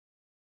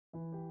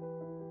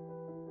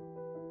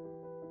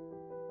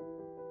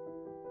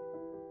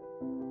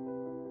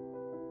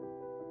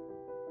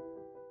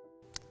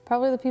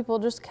Probably the people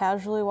just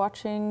casually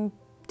watching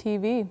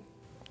TV.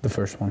 The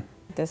first one.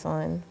 This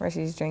one where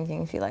she's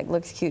drinking, she like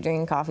looks cute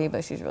drinking coffee,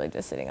 but she's really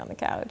just sitting on the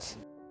couch.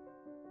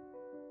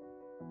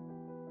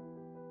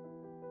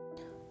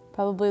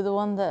 Probably the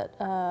one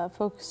that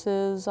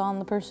focuses on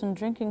the person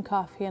drinking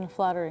coffee in a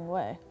flattering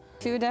way.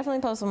 She would definitely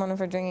post someone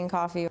for drinking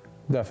coffee.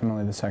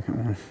 Definitely the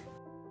second one.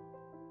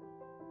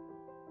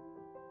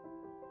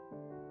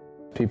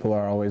 People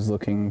are always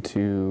looking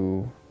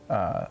to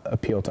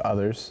appeal to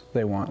others.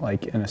 They want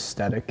like an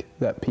aesthetic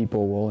that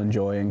people will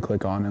enjoy and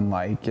click on and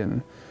like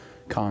and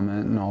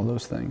comment and all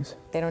those things.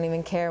 They don't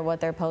even care what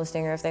they're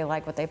posting or if they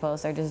like what they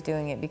post. They're just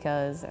doing it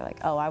because they're like,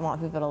 oh, I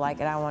want people to like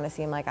it. I want to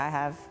seem like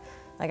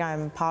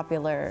I'm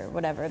popular,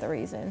 whatever the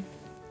reason.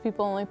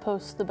 People only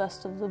post the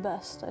best of the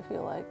best, I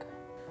feel like.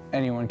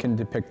 Anyone can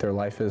depict their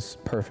life as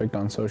perfect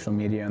on social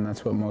media, and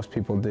that's what most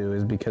people do,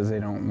 is because they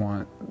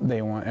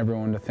want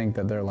everyone to think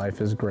that their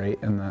life is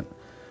great and that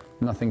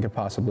nothing could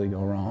possibly go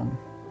wrong.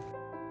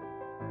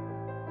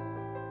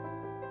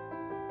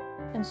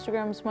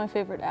 Instagram's my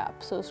favorite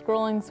app, so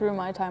scrolling through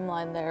my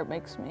timeline there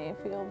makes me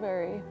feel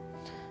very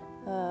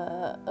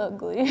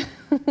ugly.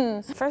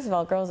 First of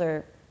all, girls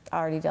are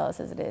already jealous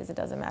as it is. It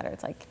doesn't matter.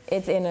 It's like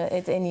it's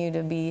in you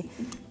to be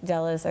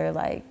jealous or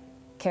like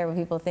care what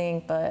people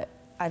think, but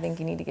I think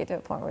you need to get to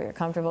a point where you're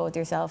comfortable with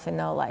yourself and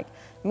know like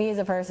me as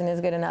a person is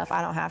good enough.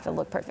 I don't have to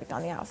look perfect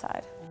on the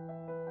outside.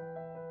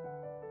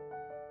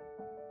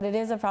 It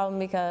is a problem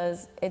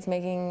because it's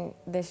making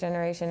this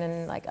generation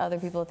and like other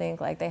people think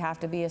like they have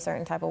to be a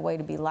certain type of way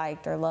to be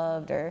liked or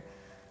loved, or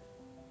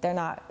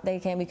they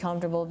can't be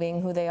comfortable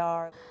being who they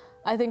are.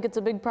 I think it's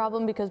a big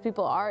problem because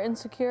people are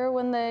insecure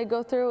when they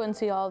go through and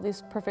see all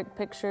these perfect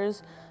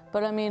pictures.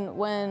 But I mean,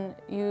 when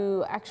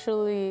you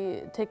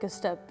actually take a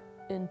step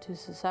into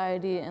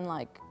society and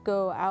like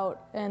go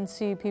out and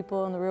see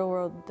people in the real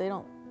world, they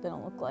don't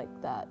look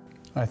like that.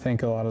 I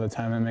think a lot of the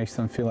time it makes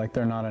them feel like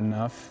they're not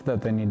enough,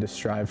 that they need to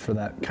strive for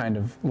that kind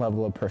of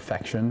level of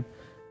perfection.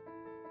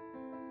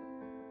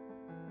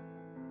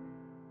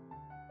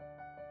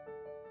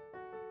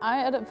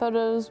 I edit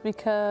photos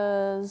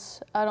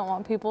because I don't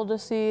want people to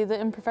see the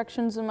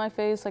imperfections in my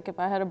face, like if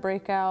I had a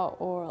breakout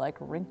or like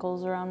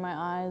wrinkles around my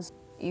eyes.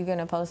 You're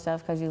gonna post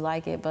stuff because you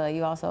like it, but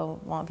you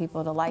also want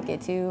people to like it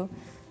too.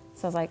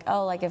 So it's like,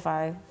 oh, like if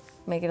I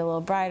make it a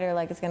little brighter,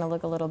 like it's gonna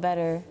look a little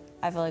better.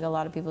 I feel like a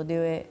lot of people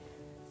do it.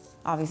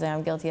 Obviously,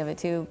 I'm guilty of it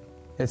too.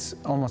 It's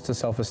almost a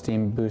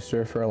self-esteem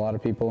booster for a lot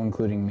of people,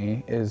 including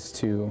me, is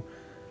to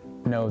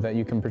know that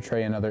you can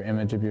portray another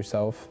image of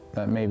yourself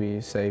that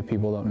maybe, say,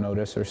 people don't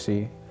notice or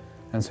see.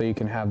 And so you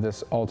can have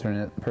this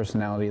alternate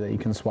personality that you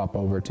can swap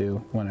over to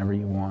whenever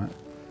you want.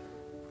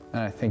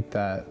 And I think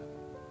that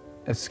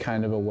it's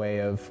kind of a way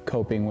of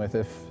coping with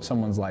if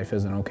someone's life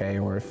isn't okay,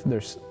 or if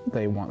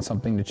they want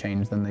something to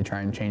change, then they try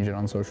and change it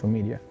on social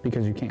media,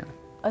 because you can.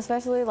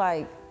 Especially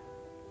like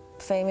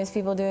famous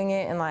people doing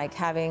it and like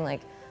having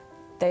like,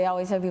 they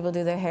always have people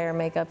do their hair,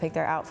 makeup, pick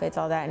their outfits,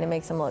 all that, and it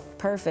makes them look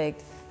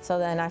perfect. So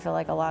then I feel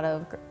like a lot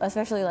of,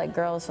 especially like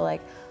girls, feel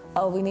like,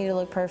 oh, we need to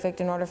look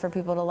perfect in order for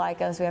people to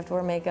like us. We have to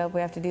wear makeup,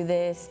 we have to do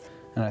this.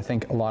 And I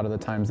think a lot of the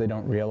times they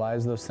don't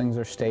realize those things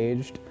are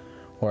staged,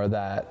 or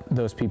that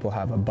those people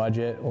have a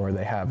budget, or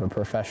they have a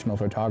professional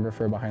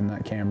photographer behind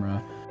that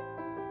camera.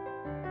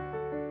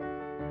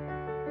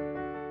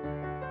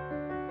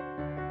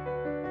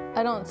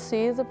 I don't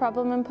see the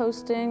problem in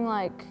posting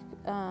like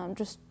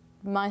just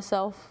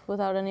myself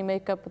without any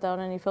makeup, without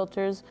any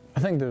filters. I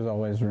think there's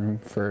always room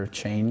for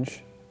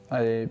change.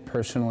 I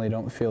personally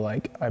don't feel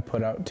like I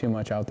put out too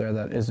much out there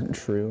that isn't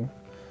true,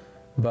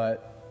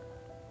 but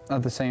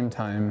at the same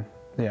time,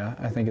 yeah,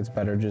 I think it's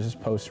better to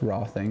just post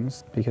raw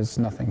things because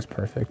nothing's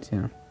perfect,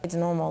 you know. It's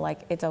normal,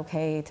 like it's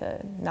okay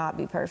to not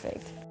be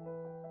perfect.